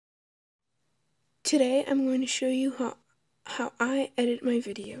Today I'm going to show you how I edit my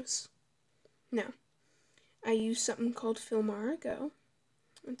videos. Now, I use something called Filmora Go.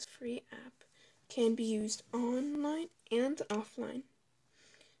 It's a free app. Can be used online and offline.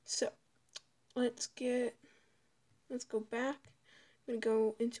 So, let's go back. I'm going to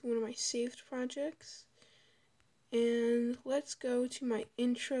go into one of my saved projects. And let's go to my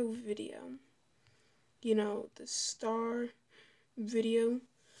intro video. You know, the star video.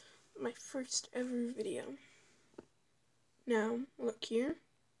 My first ever video. Now, look here.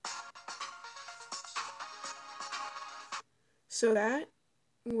 So that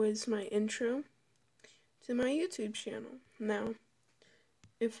was my intro to my YouTube channel. Now,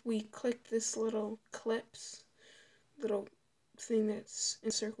 if we click this little clips, little thing that's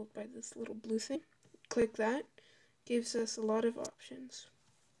encircled by this little blue thing, click that, gives us a lot of options.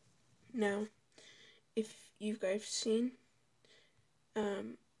 Now, if you guys seen,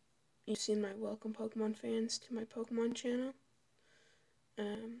 you've seen my welcome Pokemon fans to my Pokemon channel.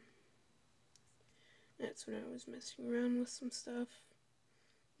 That's when I was messing around with some stuff.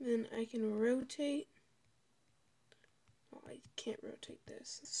 Then I can rotate. Well, I can't rotate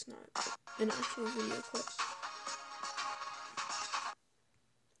this. It's not an actual video clip.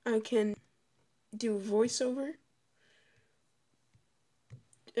 I can do a voiceover.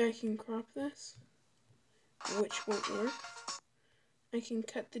 I can crop this, which won't work. I can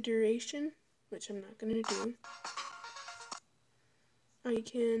cut the duration, which I'm not going to do. I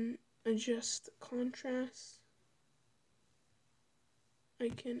can adjust the contrast. I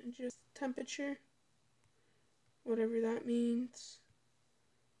can adjust temperature, whatever that means.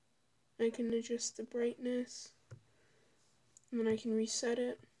 I can adjust the brightness, and then I can reset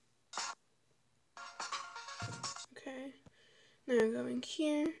it. Okay, now I'm going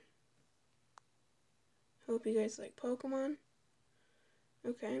here. Hope you guys like Pokemon.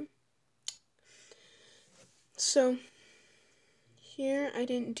 Okay, so here I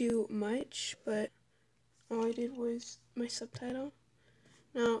didn't do much, but all I did was my subtitle.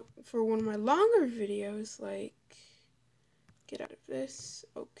 Now, for one of my longer videos, like, get out of this,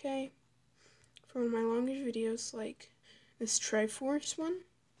 okay. For one of my longer videos, like this Triforce one,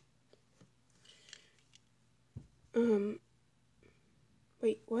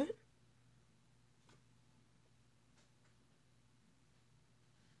 wait, what?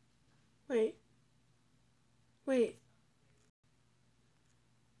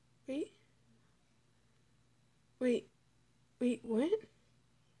 Wait, what?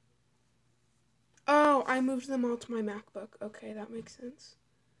 Oh, I moved them all to my MacBook. Okay, that makes sense.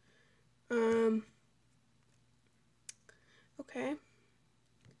 Okay.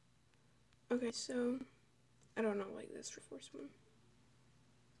 Okay, so, I don't know, like this Triforce one.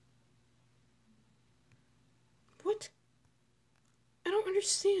 What? I don't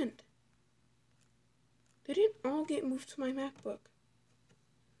understand. They didn't all get moved to my MacBook.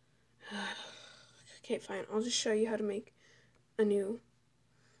 Okay, fine. I'll just show you how to make a new,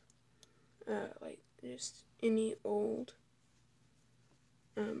 like, just any old,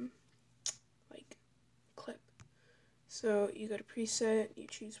 like, clip. So, you go to preset, you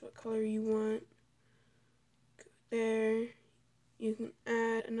choose what color you want, go there, you can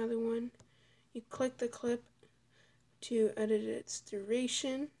add another one, you click the clip to edit its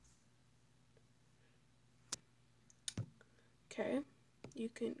duration. Okay, you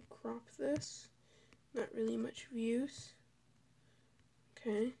can crop this, not really much views.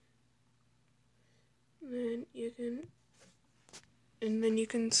 Okay, and then you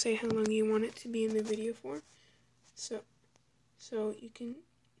can say how long you want it to be in the video for. So you can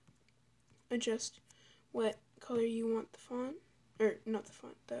adjust what color you want the font, or not the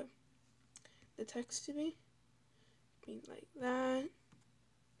font, the text to be like that.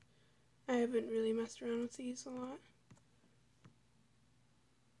 I haven't really messed around with these a lot.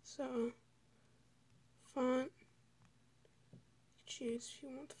 So, font, choose if you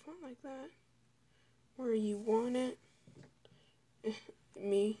want the font like that, or you want it.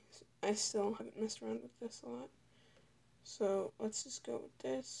 I still haven't messed around with this a lot. So, let's just go with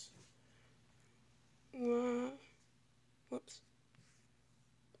this. Whoops.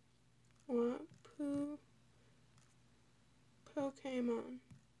 Pokemon.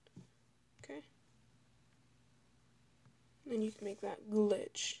 Okay. Then you can make that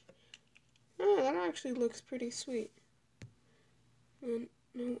glitch. Oh, that actually looks pretty sweet. And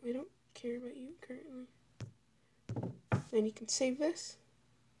no, I don't care about you currently. Then you can save this.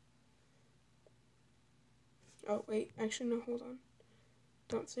 Oh, wait, actually, no, hold on.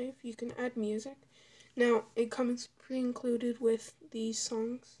 Don't save. You can add music. Now, it comes pre-included with these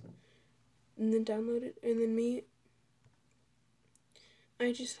songs. And then download it. And then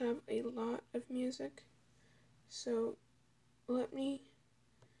I just have a lot of music, so let me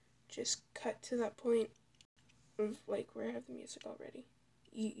just cut to that point of like where I have the music already.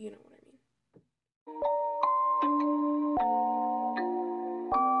 You know what I mean.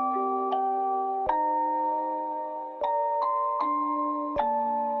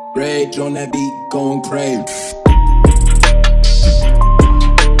 Rage on that beat, going crazy.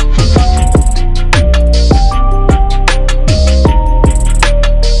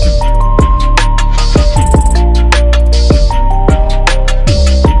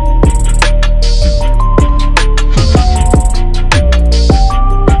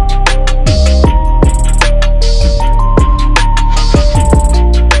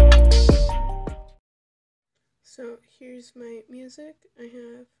 So here's my music. I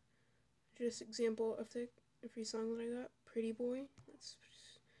have just example of the every song that I got. Pretty Boy. Let's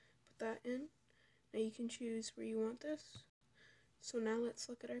put that in. Now you can choose where you want this. So now let's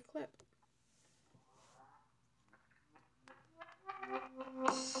look at our clip.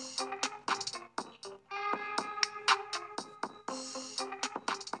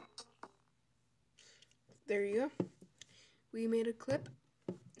 There you go. We made a clip.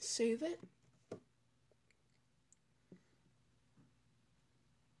 Save it.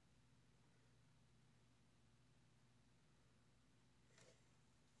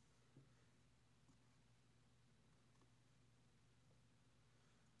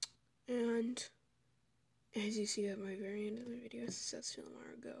 And as you see at my very end of the video, it says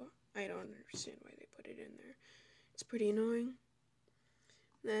Filmar Go. I don't understand why they put it in there. It's pretty annoying.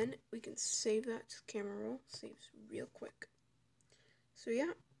 Then we can save that to camera roll. Saves real quick. So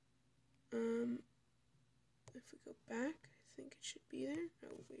yeah. If we go back, I think it should be there. No,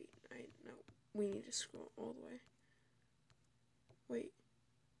 wait. No. We need to scroll all the way. Wait.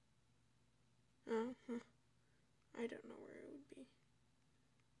 I don't know where it would be.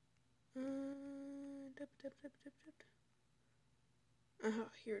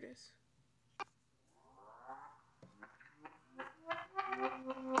 Here it is.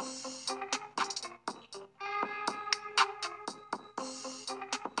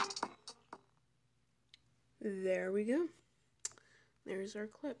 There we go. There's our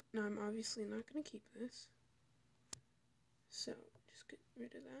clip. Now I'm obviously not going to keep this. So just get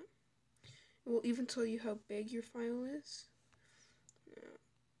rid of that. It will even tell you how big your file is.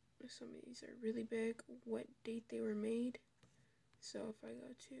 Some of these are really big, what date they were made. So if I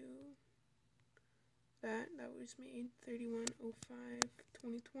go to that was made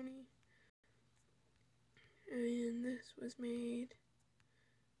 31/05/2020. And this was made,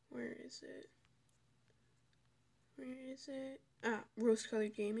 where is it? Rose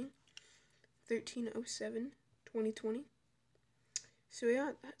Colored Gaming, 13/07/2020. So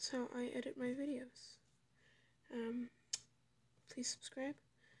yeah, that's how I edit my videos. Please subscribe.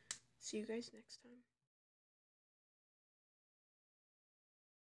 See you guys next time.